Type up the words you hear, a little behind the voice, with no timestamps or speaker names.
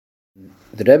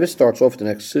The Rebbe starts off the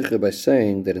next Sicha by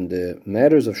saying that in the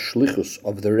matters of shlichus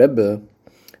of the Rebbe,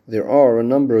 there are a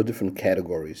number of different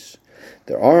categories.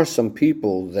 There are some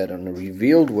people that in a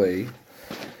revealed way,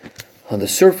 on the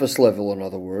surface level in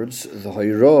other words, the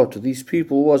hayra to these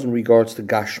people was in regards to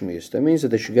gashmius. That means that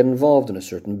they should get involved in a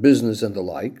certain business and the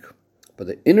like, but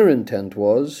the inner intent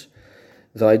was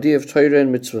the idea of Torah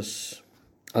and mitzvahs.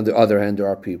 On the other hand, there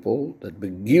are people that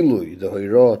begilui, the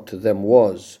hayra to them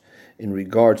was in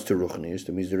regards to ruchnius.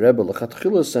 That means the Rebbe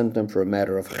lechatchila sent them for a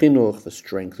matter of chinuch, for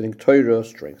strengthening Torah,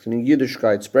 strengthening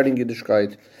Yiddishkeit, spreading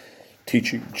Yiddishkeit,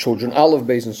 teaching children aleph,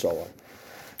 beis, and so on.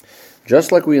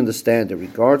 Just like we understand in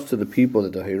regards to the people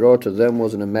that the hayra to them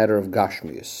was in a matter of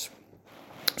gashmius.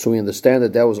 So we understand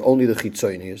that was only the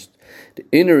chitzonius. The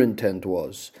inner intent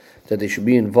was that they should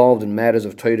be involved in matters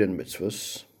of Torah and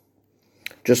mitzvahs.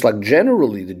 Just like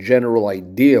generally, the general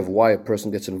idea of why a person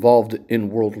gets involved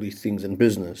in worldly things and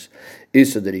business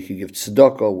is so that he can give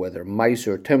tzedakah, whether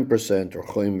meiser 10% or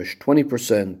choimish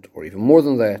 20% or even more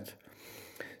than that,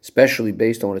 especially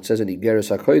based on what it says in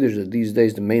Igeres HaKodesh that these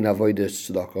days the main avodah is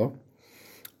tzedakah,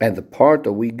 and the part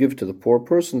that we give to the poor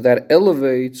person, that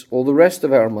elevates all the rest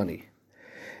of our money.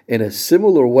 In a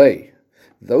similar way,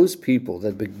 those people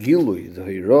that begilui, the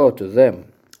hayra to them,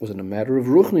 was in a matter of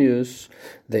ruchnius,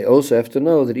 they also have to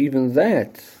know that even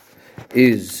that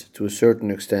is, to a certain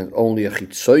extent, only a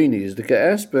chitzonius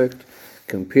aspect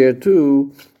compared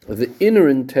to the inner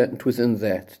intent within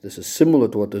that. This is similar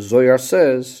to what the Zohar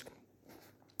says,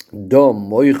 Dom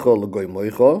moicha l'goy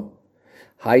moicha,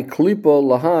 hai klipa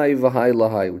lahai v'hai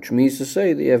lahai, which means to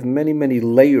say they have many, many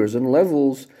layers and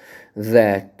levels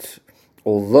that,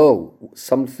 although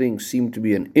some things seem to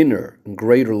be an inner and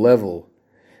greater level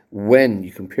when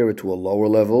you compare it to a lower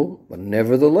level, but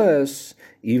nevertheless,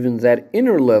 even that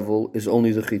inner level is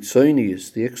only the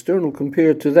chitzonius, the external,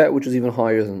 compared to that which is even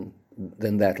higher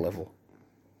than that level.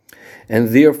 And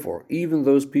therefore, even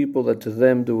those people that to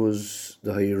them there was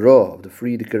the hayra of the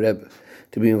Friedrich Rebbe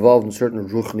to be involved in certain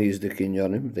ruchnis de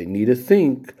kinyanim, they need to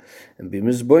think and be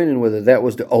mizboinin whether that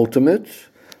was the ultimate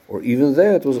or even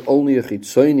that was only a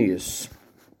chitzonius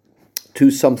to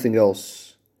something else.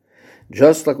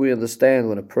 Just like we understand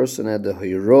when a person had the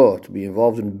hayra to be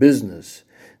involved in business,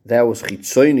 that was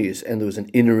chitzonius and there was an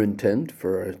inner intent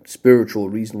for a spiritual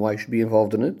reason why he should be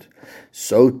involved in it.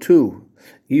 So too,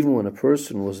 even when a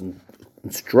person was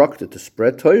instructed to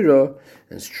spread Torah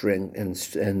and strengthen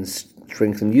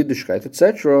Yiddishkeit,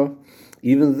 etc.,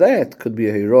 even that could be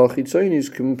a hayra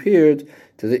chitzonius compared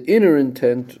to the inner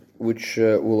intent, which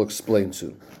we'll explain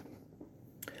soon.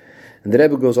 And the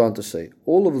Rebbe goes on to say,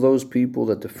 all of those people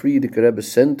that the Friedrich Rebbe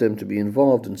sent them to be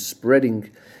involved in spreading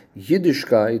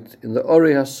Yiddishkeit in the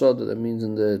Orei HaSoda, that means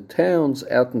in the towns,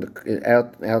 out in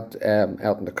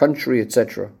the country,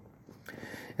 etc.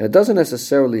 And it doesn't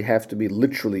necessarily have to be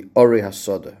literally Orei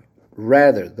HaSoda.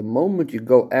 Rather, the moment you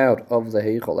go out of the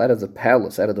Heichal, out of the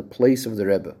palace, out of the place of the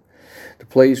Rebbe, the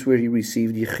place where he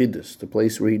received Yechidus, the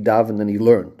place where he davened and he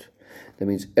learned, that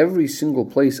means every single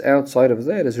place outside of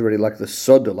that is already like the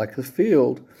Soda, like the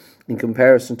field, in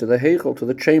comparison to the Heichel, to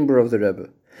the chamber of the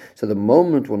Rebbe. So the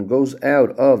moment one goes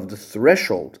out of the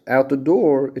threshold, out the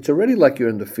door, it's already like you're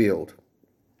in the field.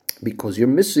 Because you're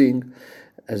missing,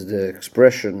 as the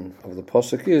expression of the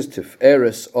Pasuk is,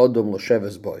 Tif'eres Odom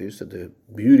L'Sheves Boyus, that the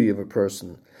beauty of a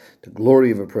person, the glory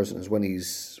of a person is when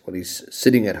he's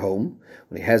sitting at home,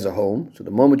 when he has a home. So the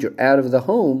moment you're out of the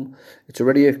home, it's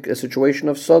already a situation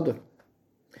of Soda.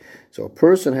 So a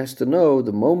person has to know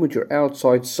the moment you're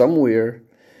outside somewhere,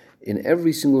 in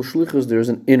every single shlichus there's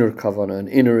an inner kavanah, an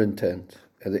inner intent.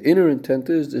 And the inner intent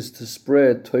is to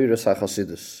spread Torah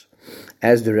HaChasidus.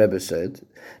 As the Rebbe said,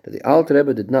 that the Alter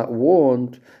Rebbe did not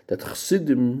want that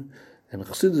Chassidim and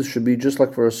Chassidus should be just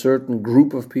like for a certain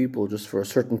group of people, just for a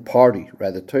certain party.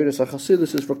 Rather, Torah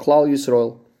HaChasidus is for Klal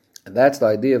Yisrael. And that's the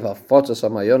idea of Hafatzas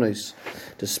HaMayonis,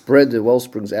 to spread the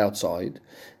wellsprings outside.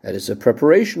 That is a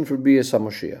preparation for Bias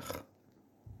HaMashiach.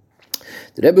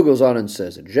 The Rebbe goes on and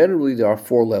says that generally there are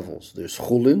 4 levels. There's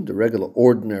chulin, the regular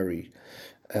ordinary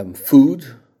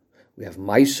food. We have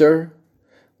meiser,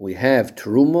 we have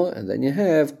teruma, and then you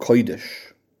have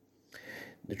kodesh.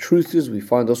 The truth is we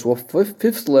find also a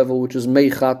 5th level, which is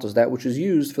meichatos, that which is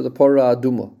used for the parah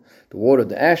aduma. The water,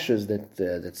 the ashes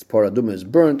that's parah aduma is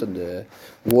burnt, and the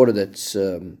water that's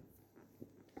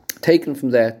taken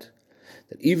from that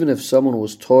even if someone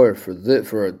was toyer for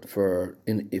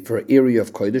an area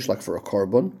of kodesh, like for a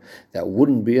korban, that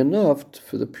wouldn't be enough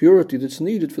for the purity that's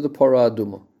needed for the parah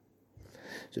aduma.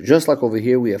 So just like over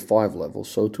here we have 5 levels,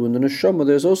 so too in the neshama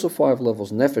there's also 5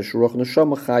 levels: nefesh, ruach,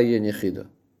 neshama, chaya, and yechida.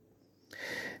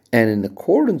 And in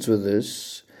accordance with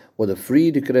this, what the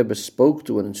Frierdiker Rebbe spoke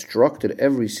to and instructed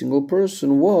every single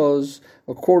person was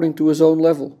according to his own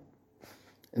level.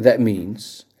 And that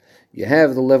means you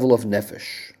have the level of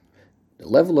nefesh. The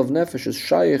level of nefesh is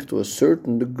shaykh to a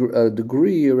certain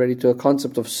degree already to a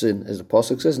concept of sin. As the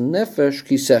Pasuk says, nefesh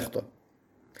ki sechta.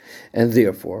 And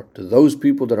therefore, to those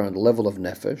people that are on the level of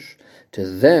nefesh, to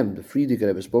them, the Frierdiker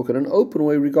Rebbe spoke in an open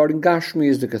way regarding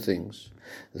gashmiisdika things.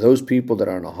 Those people that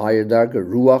are on a higher darga,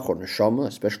 ruach or neshama,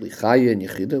 especially chaya and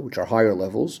yechida, which are higher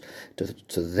levels,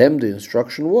 to them the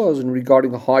instruction was in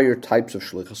regarding higher types of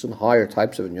shlichus and higher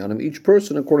types of inyanim, each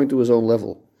person according to his own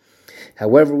level.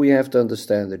 However, we have to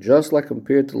understand that just like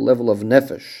compared to the level of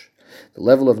nefesh, the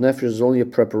level of nefesh is only a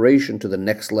preparation to the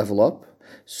next level up,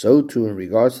 so too in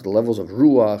regards to the levels of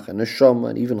ruach and neshama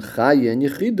and even chaya and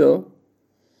yechida,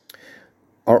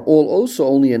 are all also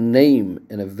only a name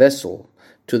and a vessel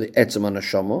to the etzem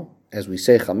neshama. As we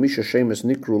say, chamisha shemes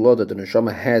nikru lo, that the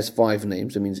neshama has 5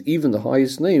 names. It means even the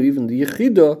highest name, even the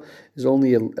yechida, is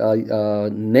only a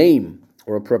name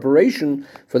or a preparation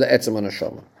for the etzem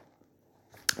neshama.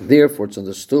 Therefore, it's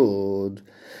understood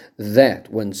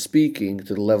that when speaking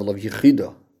to the level of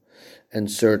yechida, and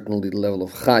certainly the level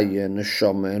of chaya,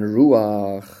 neshama, and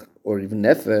ruach, or even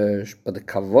nefesh, but the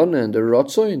kavanah and the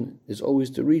ratzoin is always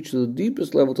to reach to the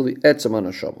deepest level, to the etzem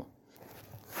neshama.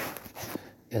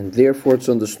 And therefore it's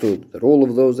understood that all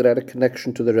of those that had a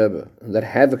connection to the Rebbe, and that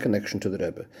have a connection to the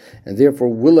Rebbe, and therefore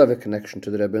will have a connection to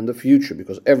the Rebbe in the future,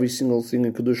 because every single thing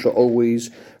in Kedusha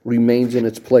always remains in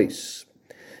its place.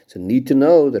 So need to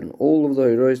know that in all of the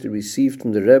heroes they received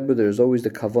from the Rebbe, there is always the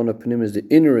kavanah pnim, is the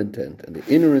inner intent, and the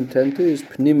inner intent is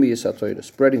pnimiyas HaTorah,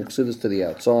 spreading chassidus to the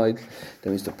outside. That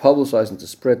means to publicize and to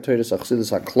spread Torah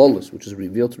chassidus HaKlolis, which is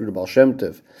revealed through the Baal Shem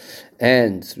Tov,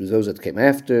 and through those that came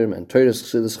after him, and Torah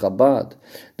chassidus Chabad,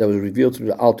 that was revealed through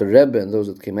the Alter Rebbe and those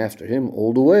that came after him,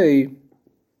 all the way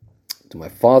to my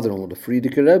father-in-law, the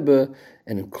Frierdiker Rebbe,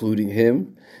 and including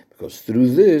him, because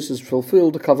through this is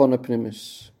fulfilled the kavanah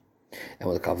pnimis. And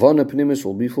when the kavanah pnimis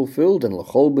will be fulfilled, and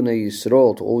l'chol b'nei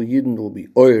Yisrael, to all Yidden will be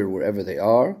oyer wherever they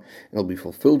are, and it will be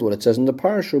fulfilled what it says in the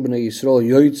parsha, b'nei Yisrael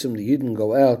yotzim, the Yidden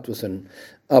go out with an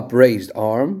upraised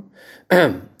arm.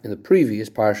 In the previous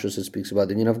parshas it speaks about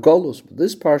the Yin of Golus, but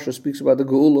this parsha speaks about the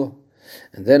Geula.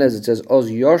 And then as it says, Oz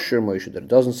Yosher Moshe, that it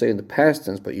doesn't say in the past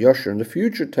tense, but Yosher in the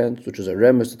future tense, which is a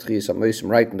remes to Tchiyas HaMosim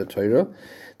right in the Torah.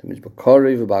 That means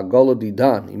B'Karev B'Agala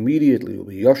Didan, immediately will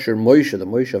be Yosher Moshe, the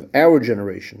Moshe of our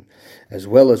generation, as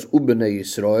well as Ubnei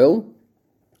Yisrael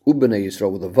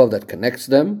with a vav that connects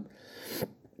them,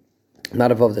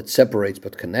 not a vav that separates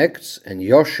but connects, and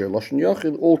Yosher, Lashon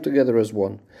Yochid, all together as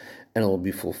one. And it will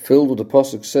be fulfilled what the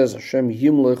Pasuk says, Hashem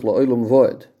Yimlech La'olam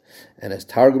Voed. And as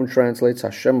Targum translates,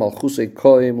 Hashem Malchusei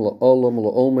Koim La'olam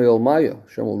La'olmei Olmaya,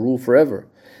 Hashem will rule forever.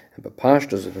 And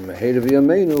B'Pashtas of the Meheir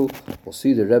V'Yameinu, we'll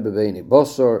see the Rebbe Beini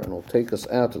Basar, and will take us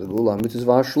out to the Gula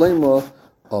Mitzvah Shlema.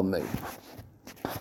 Amen.